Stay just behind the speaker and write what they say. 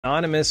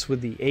Anonymous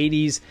with the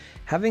 80s,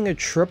 having a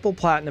triple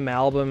platinum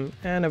album,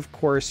 and of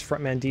course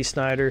frontman Dee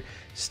Snider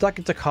stuck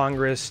it to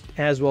Congress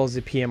as well as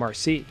the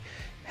PMRC.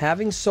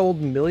 Having sold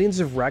millions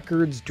of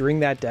records during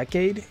that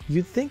decade,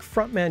 you'd think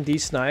frontman Dee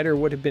Snider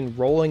would have been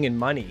rolling in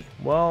money.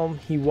 Well,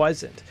 he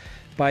wasn't.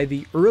 By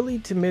the early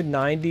to mid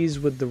 90s,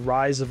 with the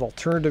rise of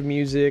alternative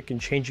music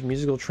and changing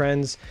musical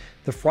trends,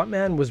 the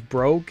frontman was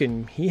broke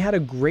and he had a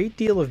great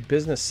deal of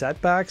business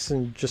setbacks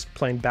and just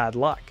plain bad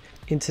luck.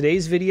 In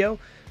today's video,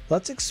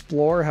 let's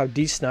explore how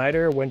Dee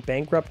Snider went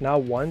bankrupt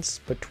not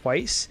once, but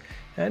twice,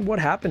 and what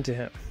happened to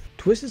him.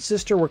 Twisted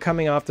Sister were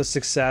coming off the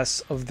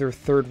success of their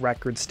third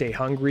record, Stay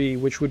Hungry,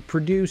 which would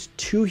produce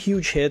two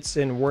huge hits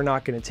in We're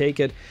Not Gonna Take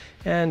It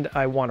and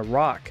I Wanna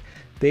Rock.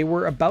 They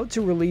were about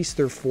to release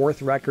their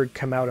fourth record,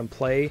 Come Out and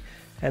Play,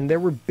 and there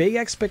were big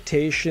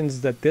expectations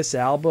that this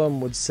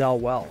album would sell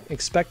well.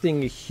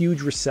 Expecting a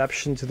huge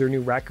reception to their new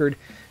record,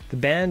 the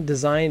band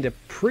designed a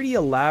pretty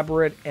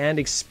elaborate and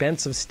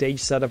expensive stage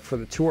setup for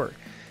the tour.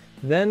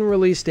 Then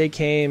release day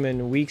came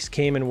and weeks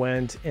came and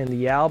went, and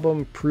the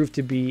album proved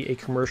to be a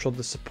commercial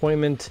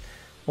disappointment,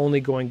 only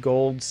going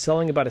gold,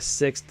 selling about a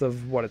sixth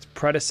of what its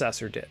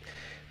predecessor did.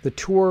 The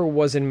tour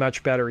wasn't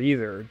much better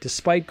either.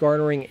 Despite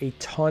garnering a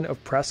ton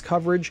of press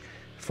coverage,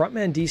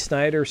 frontman Dee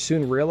Snider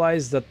soon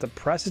realized that the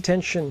press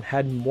attention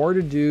had more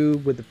to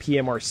do with the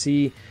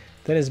PMRC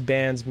than his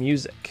band's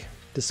music.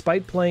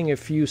 Despite playing a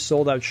few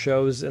sold-out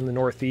shows in the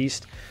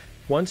Northeast,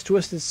 once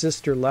Twisted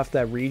Sister left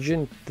that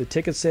region, the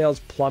ticket sales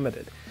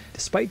plummeted.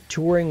 Despite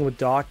touring with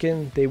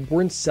Dokken, they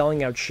weren't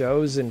selling out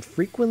shows and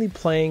frequently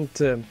playing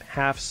to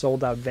half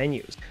sold out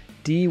venues.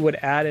 Dee would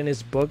add in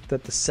his book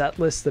that the set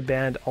lists the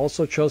band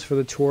also chose for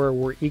the tour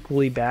were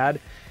equally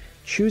bad,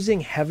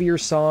 choosing heavier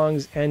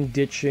songs and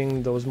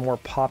ditching those more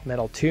pop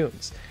metal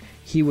tunes.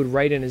 He would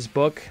write in his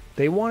book,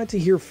 they wanted to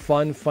hear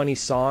fun, funny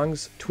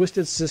songs.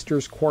 Twisted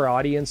Sister's core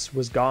audience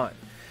was gone.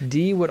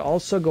 Dee would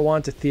also go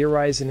on to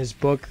theorize in his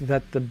book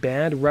that the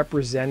band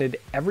represented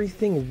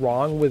everything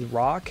wrong with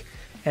rock,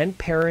 and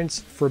parents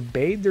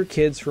forbade their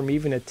kids from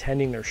even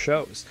attending their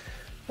shows,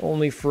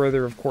 only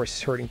further, of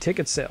course, hurting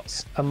ticket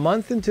sales. A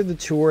month into the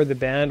tour, the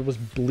band was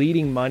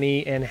bleeding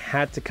money and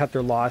had to cut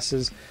their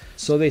losses,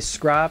 so they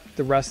scrapped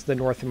the rest of the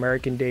North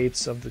American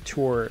dates of the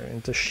tour.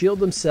 And to shield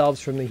themselves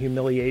from the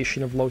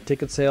humiliation of low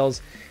ticket sales,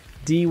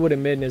 Dee would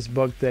admit in his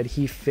book that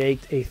he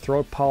faked a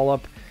throat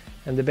polyp,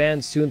 and the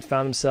band soon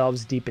found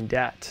themselves deep in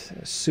debt.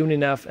 Soon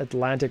enough,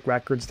 Atlantic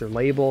Records, their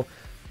label,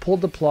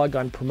 pulled the plug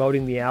on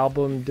promoting the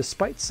album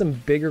despite some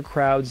bigger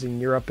crowds in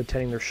Europe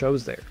attending their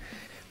shows there.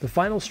 The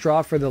final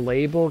straw for the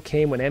label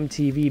came when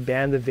MTV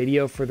banned the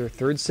video for their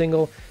third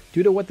single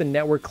due to what the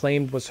network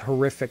claimed was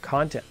horrific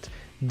content.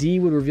 Dee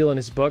would reveal in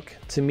his book,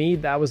 "To me,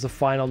 that was the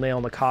final nail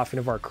in the coffin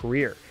of our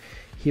career."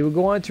 He would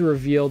go on to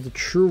reveal the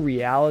true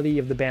reality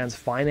of the band's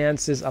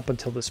finances up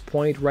until this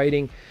point,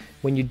 writing,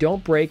 "When you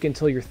don't break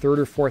until your third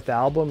or fourth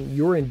album,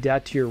 you're in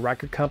debt to your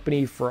record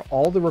company for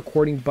all the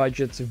recording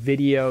budgets,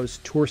 videos,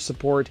 tour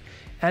support,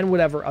 and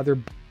whatever other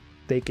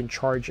they can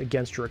charge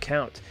against your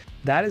account.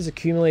 That is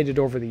accumulated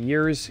over the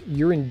years.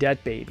 You're in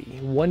debt, baby.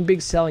 One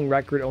big selling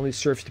record only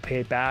serves to pay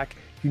it back.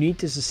 You need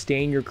to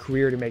sustain your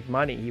career to make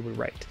money," he would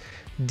write.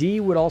 Dee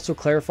would also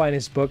clarify in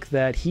his book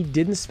that he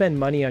didn't spend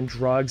money on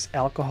drugs,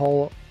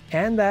 alcohol,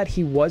 and that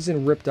he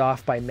wasn't ripped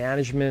off by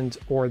management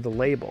or the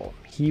label.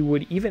 He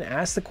would even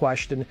ask the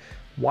question,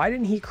 why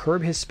didn't he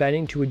curb his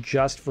spending to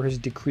adjust for his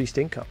decreased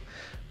income?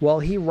 Well,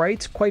 he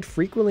writes quite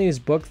frequently in his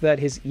book that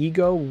his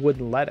ego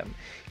wouldn't let him.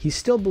 He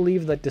still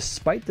believed that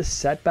despite the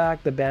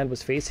setback the band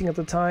was facing at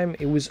the time,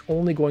 it was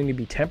only going to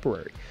be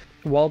temporary.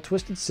 While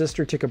Twisted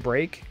Sister took a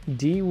break,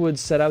 Dee would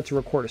set out to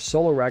record a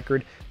solo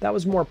record that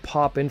was more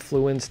pop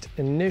influenced,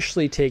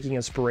 initially taking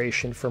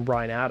inspiration from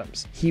Bryan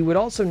Adams. He would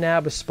also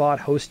nab a spot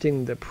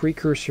hosting the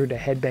precursor to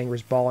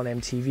Headbangers Ball on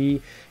MTV,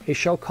 a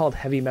show called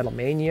Heavy Metal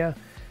Mania,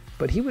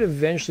 but he would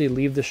eventually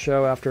leave the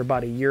show after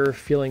about a year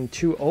feeling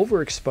too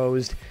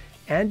overexposed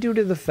and due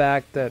to the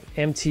fact that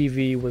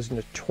MTV was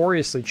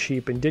notoriously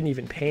cheap and didn't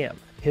even pay him.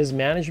 His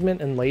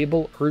management and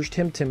label urged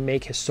him to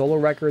make his solo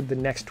record the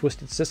next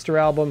Twisted Sister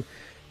album,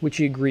 which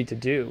he agreed to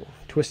do.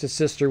 Twisted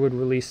Sister would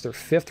release their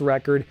fifth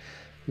record,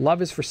 Love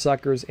Is for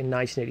Suckers, in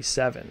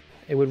 1987.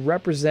 It would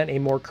represent a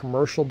more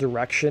commercial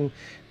direction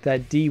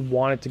that Dee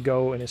wanted to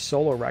go in his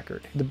solo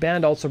record. The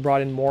band also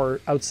brought in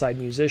more outside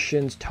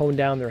musicians, toned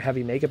down their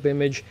heavy makeup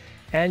image,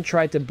 and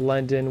tried to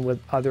blend in with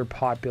other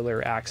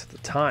popular acts at the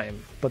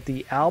time. But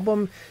the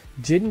album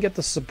didn't get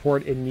the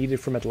support it needed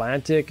from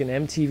Atlantic, and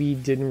MTV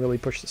didn't really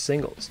push the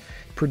singles.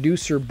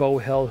 Producer Beau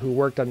Hill, who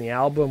worked on the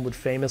album, would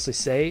famously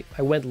say,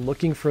 "I went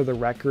looking for the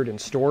record in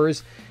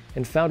stores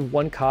and found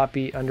one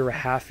copy under a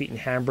half-eaten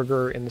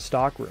hamburger in the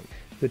stockroom."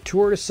 The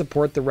tour to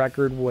support the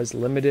record was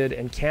limited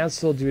and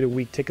canceled due to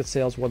weak ticket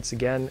sales once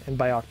again, and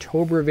by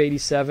October of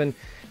 '87,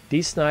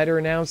 Dee Snider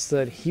announced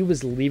that he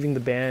was leaving the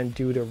band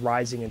due to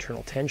rising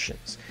internal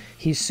tensions.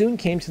 He soon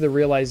came to the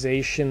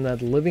realization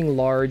that living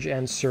large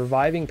and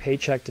surviving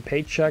paycheck to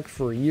paycheck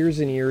for years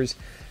and years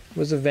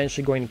was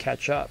eventually going to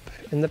catch up.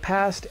 In the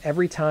past,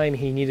 every time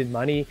he needed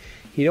money,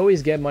 He'd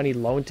always get money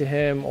loaned to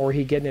him, or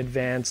he'd get an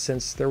advance,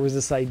 since there was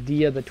this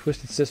idea that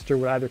Twisted Sister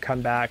would either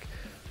come back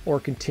or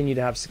continue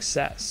to have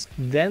success.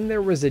 Then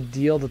there was a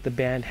deal that the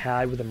band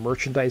had with a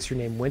merchandiser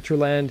named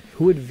Winterland,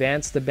 who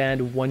advanced the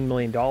band $1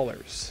 million.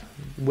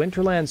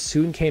 Winterland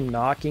soon came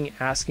knocking,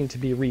 asking to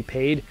be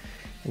repaid,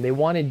 and they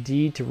wanted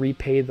Dee to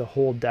repay the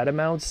whole debt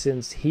amount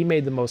since he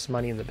made the most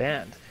money in the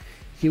band.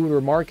 He would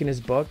remark in his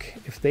book,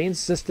 "If they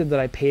insisted that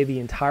I pay the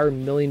entire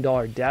 $1 million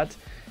debt,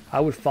 I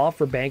would file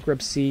for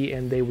bankruptcy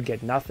and they would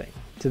get nothing."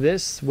 To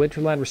this,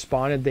 Winterland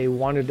responded they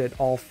wanted it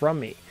all from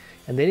me,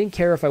 and they didn't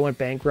care if I went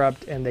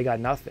bankrupt and they got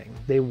nothing.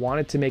 They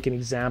wanted to make an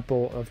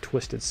example of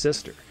Twisted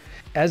Sister.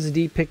 As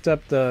Dee picked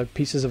up the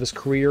pieces of his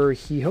career,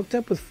 he hooked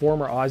up with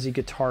former Aussie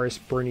guitarist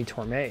Bernie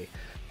Torme.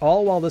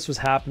 All while this was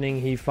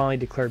happening, he finally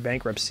declared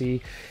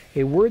bankruptcy,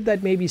 a word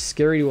that may be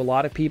scary to a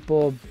lot of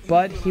people,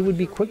 but he would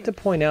be quick to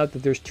point out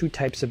that there's two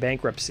types of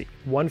bankruptcy,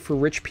 one for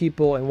rich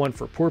people and one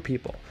for poor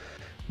people.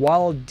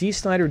 While Dee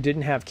Snider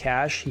didn't have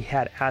cash, he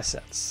had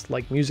assets,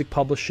 like music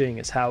publishing,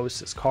 his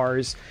house, his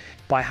cars.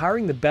 By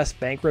hiring the best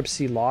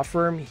bankruptcy law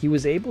firm, he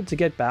was able to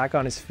get back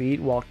on his feet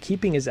while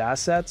keeping his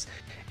assets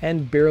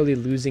and barely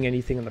losing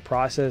anything in the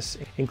process,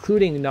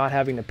 including not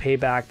having to pay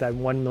back that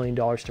 $1 million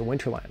to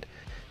Winterland.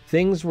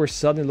 Things were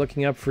suddenly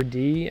looking up for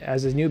Dee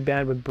as his new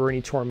band with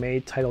Bernie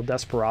Torme, titled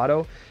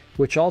Desperado,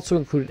 which also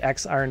included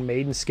ex-Iron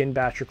Maiden skin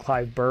basher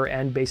Clive Burr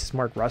and bassist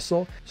Mark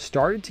Russell,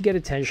 started to get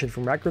attention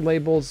from record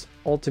labels,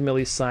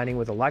 ultimately signing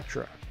with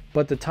Elektra.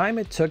 But the time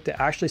it took to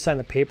actually sign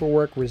the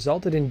paperwork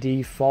resulted in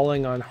Dee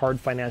falling on hard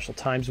financial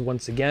times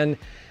once again,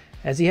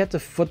 as he had to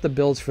foot the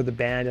bills for the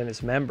band and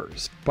its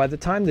members. By the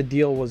time the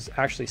deal was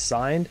actually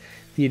signed,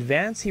 the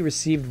advance he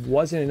received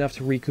wasn't enough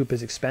to recoup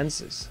his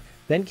expenses.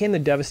 Then came the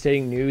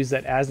devastating news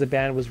that as the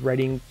band was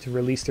ready to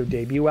release their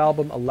debut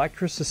album,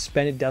 Elektra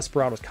suspended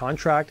Desperado's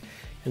contract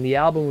and the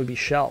album would be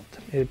shelved.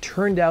 It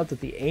turned out that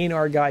the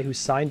A&R guy who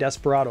signed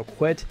Desperado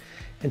quit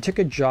and took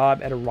a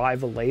job at a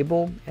rival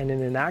label, and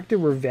in an act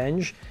of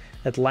revenge,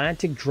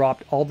 Atlantic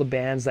dropped all the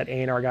bands that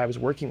A&R guy was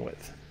working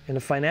with. In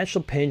a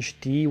financial pinch,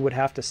 Dee would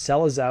have to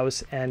sell his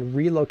house and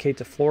relocate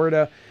to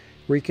Florida,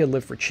 where he could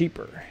live for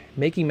cheaper.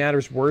 Making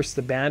matters worse,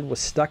 the band was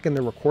stuck in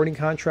their recording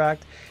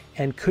contract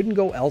and couldn't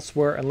go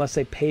elsewhere unless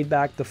they paid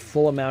back the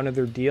full amount of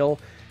their deal,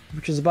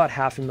 which is about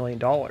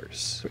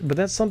 $500,000. But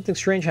then something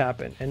strange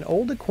happened. An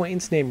old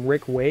acquaintance named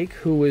Rick Wake,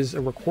 who was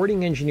a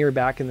recording engineer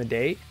back in the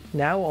day,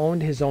 now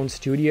owned his own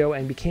studio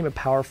and became a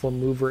powerful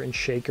mover and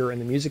shaker in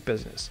the music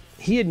business.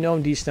 He had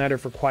known Dee Snider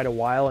for quite a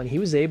while, and he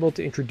was able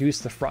to introduce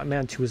the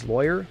frontman to his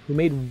lawyer, who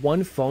made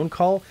one phone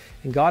call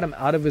and got him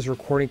out of his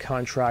recording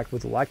contract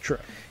with Elektra.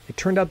 It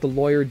turned out the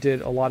lawyer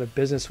did a lot of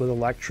business with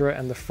Elektra,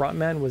 and the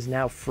frontman was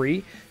now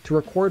free to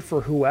record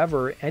for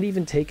whoever and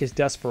even take his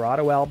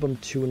Desperado album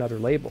to another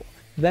label.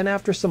 Then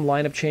after some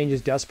lineup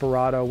changes,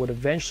 Desperado would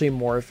eventually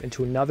morph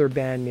into another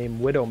band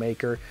named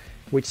Widowmaker,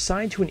 which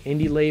signed to an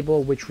indie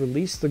label which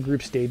released the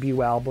group's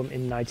debut album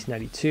in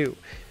 1992.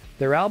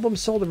 Their album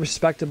sold a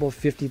respectable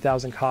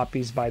 50,000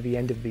 copies by the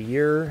end of the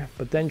year,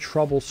 but then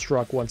trouble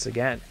struck once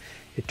again.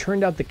 It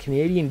turned out the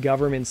Canadian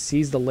government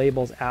seized the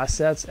label's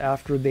assets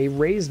after they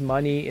raised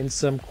money in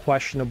some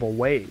questionable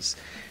ways.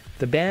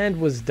 The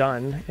band was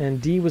done,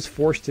 and Dee was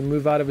forced to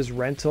move out of his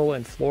rental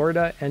in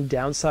Florida and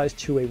downsize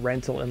to a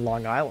rental in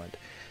Long Island.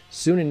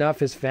 Soon enough,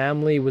 his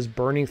family was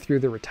burning through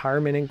their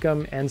retirement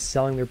income and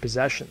selling their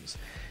possessions.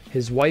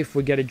 His wife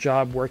would get a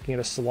job working at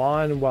a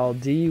salon, while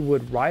Dee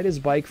would ride his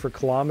bike for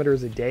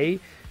kilometers a day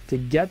to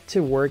get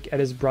to work at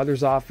his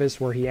brother's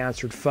office, where he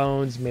answered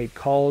phones, made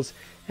calls,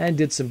 and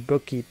did some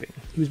bookkeeping.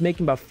 He was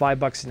making about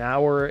 $5 an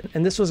hour,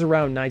 and this was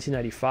around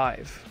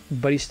 1995.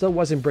 But he still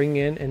wasn't bringing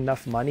in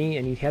enough money,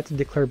 and he had to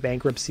declare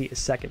bankruptcy a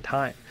second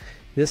time.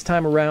 This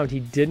time around, he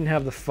didn't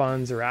have the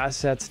funds or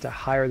assets to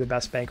hire the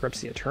best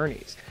bankruptcy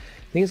attorneys.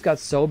 Things got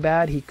so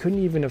bad he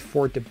couldn't even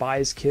afford to buy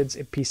his kids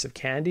a piece of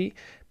candy.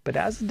 But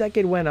as the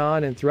decade went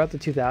on and throughout the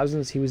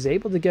 2000s, he was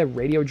able to get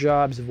radio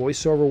jobs,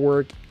 voiceover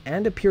work,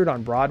 and appeared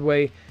on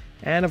Broadway,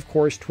 and of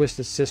course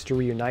Twisted Sister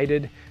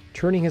reunited,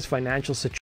 turning his financial situation